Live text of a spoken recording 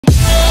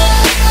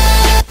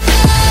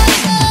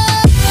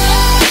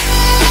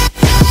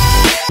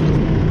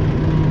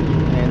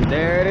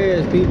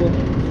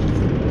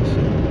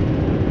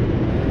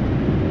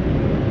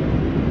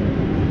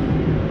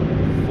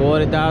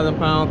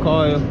1,000-pound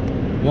coil,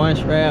 one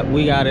strap.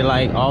 We got it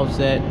like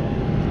offset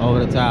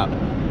over the top.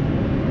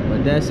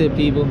 But that's it,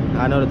 people.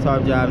 I know the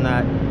tarp job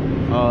not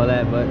all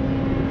that, but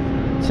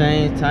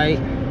chain tight,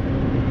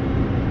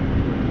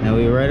 and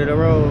we ready to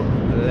roll.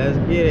 Let's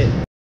get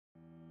it.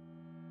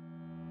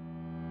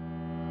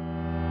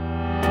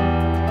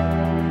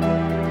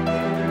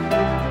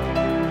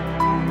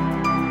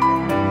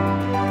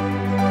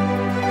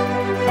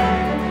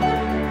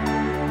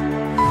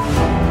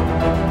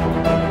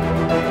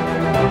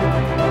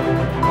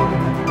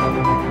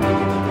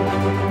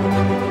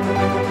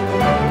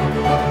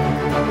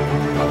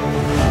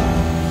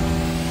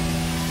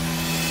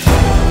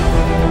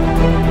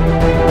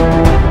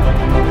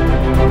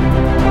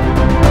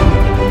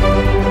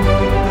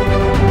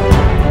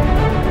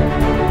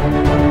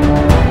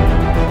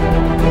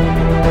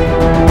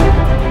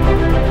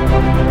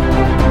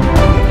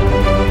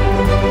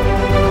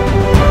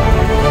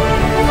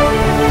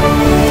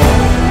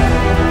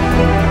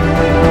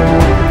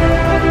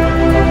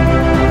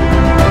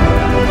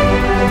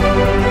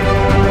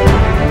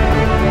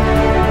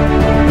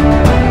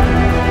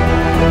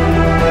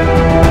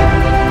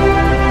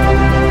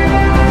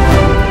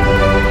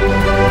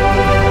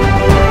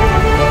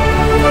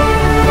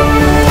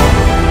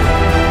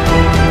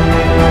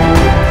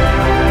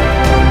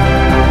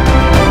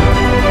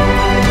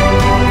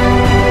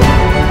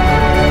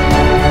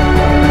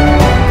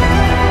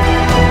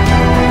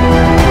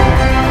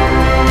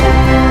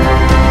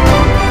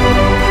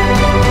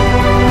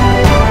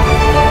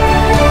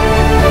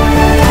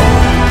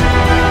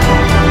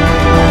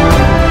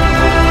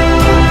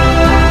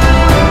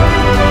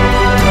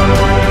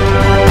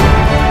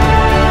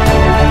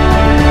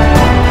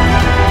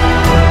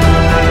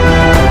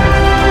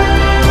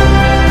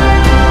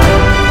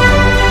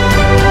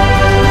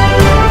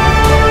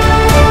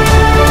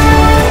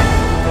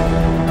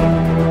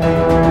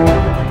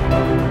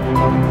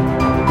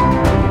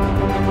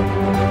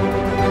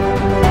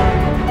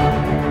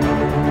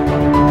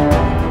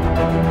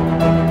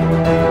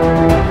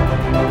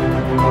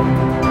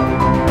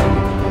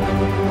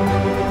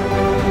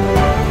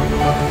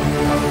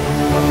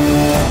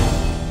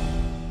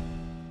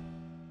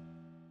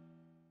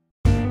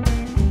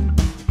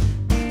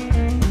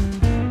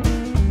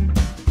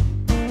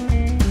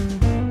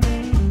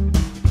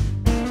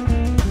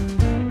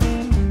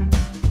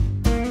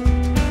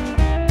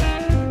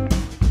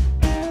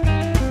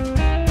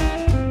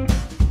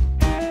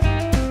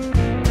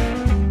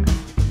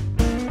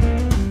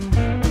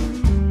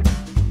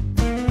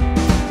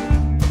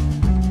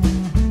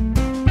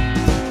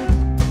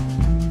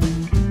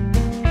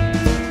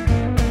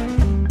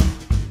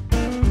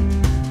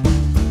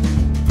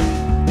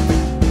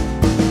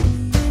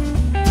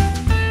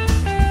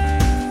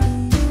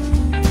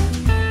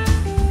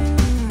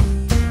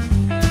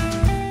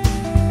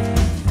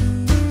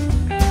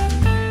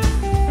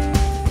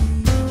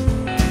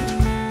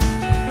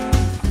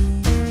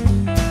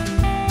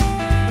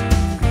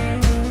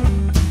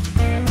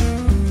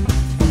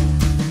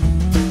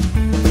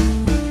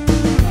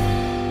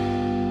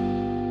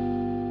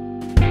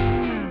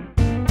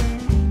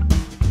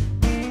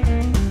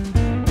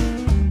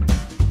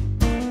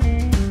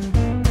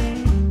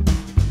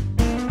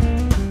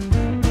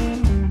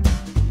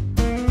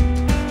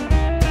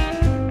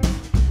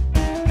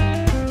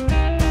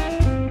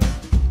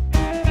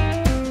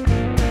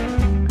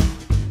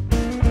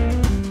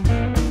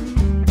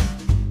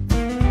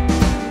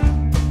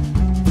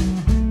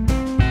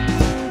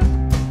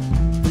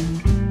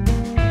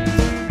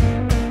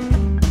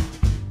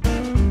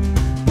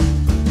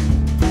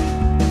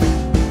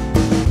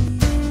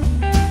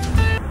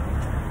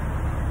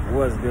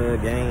 What's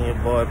good, gang? Your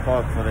boy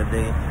parked for the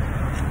day.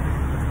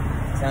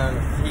 Time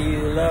to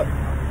fuel up.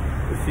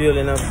 We're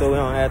fueling up so we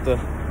don't have to.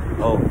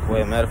 Oh,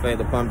 wait, matter of fact,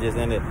 the pump just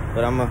ended.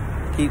 But I'm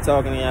gonna keep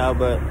talking to y'all.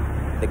 But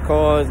the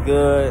car is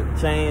good.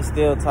 Chain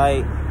still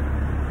tight.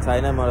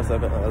 Tighten that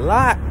motorcycle a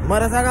lot.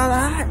 Motorcycle a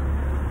lot.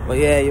 But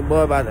yeah, your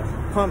boy about to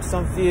pump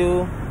some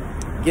fuel.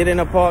 Get in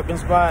a parking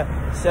spot.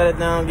 Shut it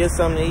down. Get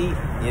something to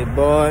eat. Your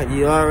boy,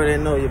 you already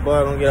know your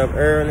boy gonna get up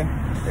early,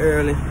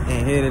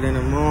 and hit it in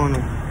the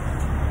morning.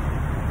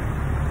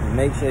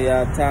 Make sure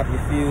y'all top your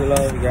fuel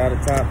off. You gotta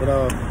top it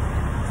off.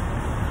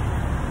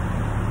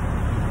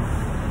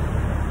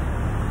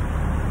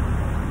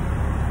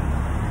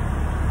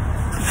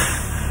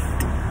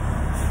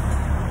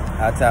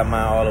 I top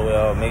mine all the way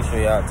off. Make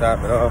sure y'all top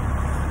it off.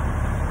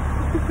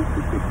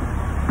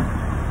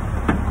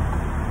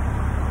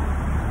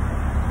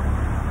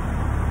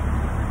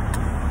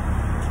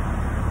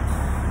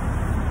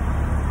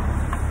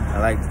 I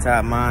like to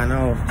top mine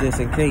off just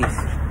in case.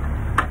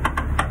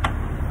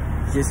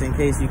 Just in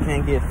case you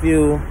can't get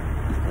fuel.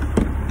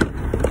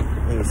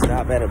 And you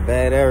stop at a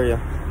bad area.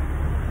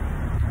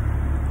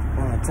 I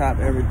want to top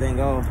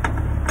everything off.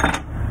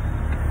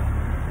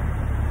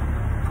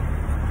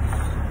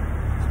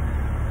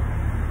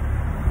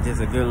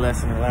 Just a good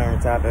lesson to learn,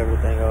 top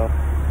everything off.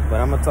 But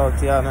I'm gonna talk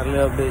to y'all in a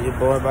little bit. Your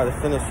boy about to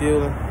finish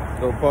fueling,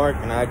 go park,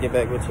 and I'll get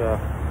back with y'all.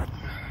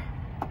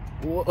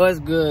 What's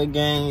good,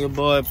 gang? Your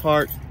boy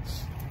parked.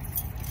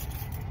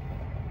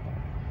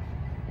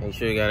 Make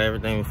sure you got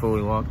everything before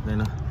we walk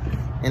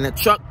in the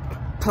truck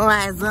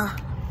plaza.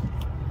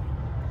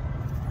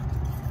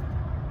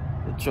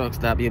 The truck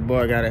stop. Your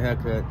boy got a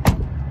haircut.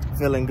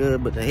 Feeling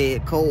good, but the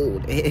head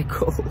cold. The head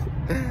cold.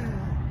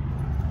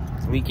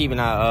 We keeping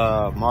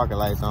our marker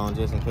lights on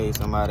just in case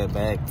somebody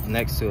back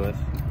next to us.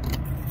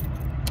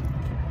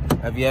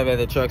 If you ever at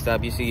the truck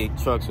stop, you see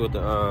trucks with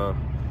the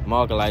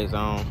marker lights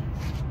on.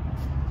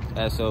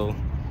 That's so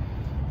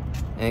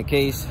in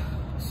case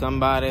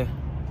somebody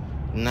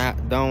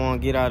don't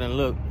want to get out and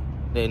look,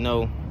 they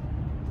know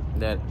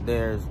that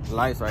there's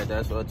lights right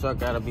there. So a truck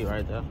gotta be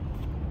right there,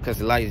 cause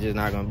the light's just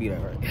not gonna be there,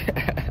 right?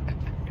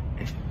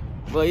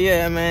 But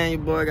yeah, man, your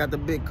boy got the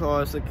big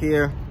car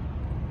secure.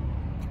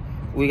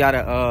 We got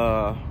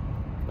a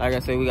like I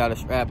said, we got a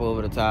strap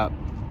over the top,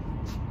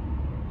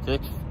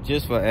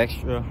 just for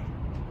extra,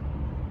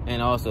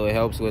 and also it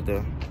helps with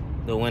the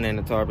wind and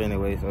the tarp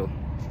anyway. So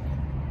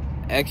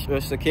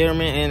extra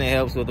securement, and it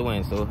helps with the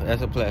wind. So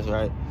that's a plus,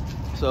 right?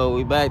 So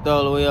we backed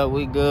all the way up.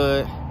 We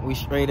good. We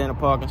straight in the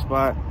parking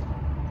spot.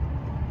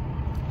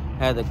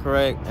 Had to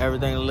correct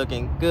everything,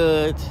 looking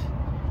good.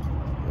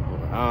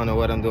 I don't know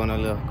what I'm doing a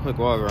little quick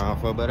walk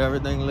around for, but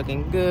everything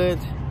looking good.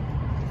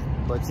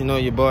 But you know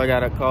your boy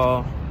got a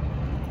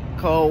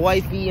call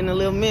wifey in a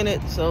little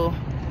minute. So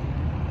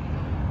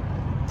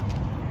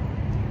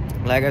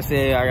like I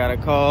said, I got a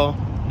call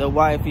the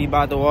wifey,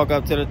 about to walk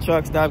up to the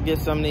truck stop, get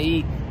something to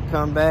eat,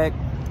 come back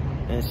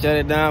and shut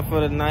it down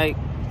for the night.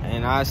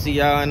 And I'll see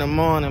y'all in the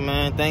morning,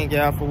 man. Thank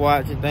y'all for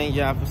watching. Thank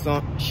y'all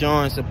for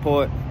showing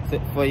support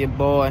for your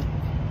boy.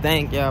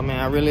 Thank y'all, man.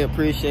 I really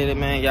appreciate it,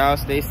 man. Y'all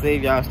stay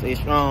safe. Y'all stay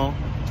strong.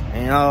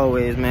 And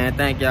always, man,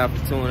 thank y'all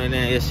for tuning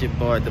in. It's your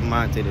boy,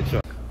 Damonte the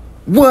Trucker.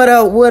 What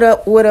up, what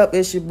up, what up?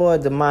 It's your boy,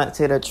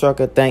 Damonte the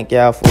Trucker. Thank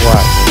y'all for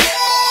watching.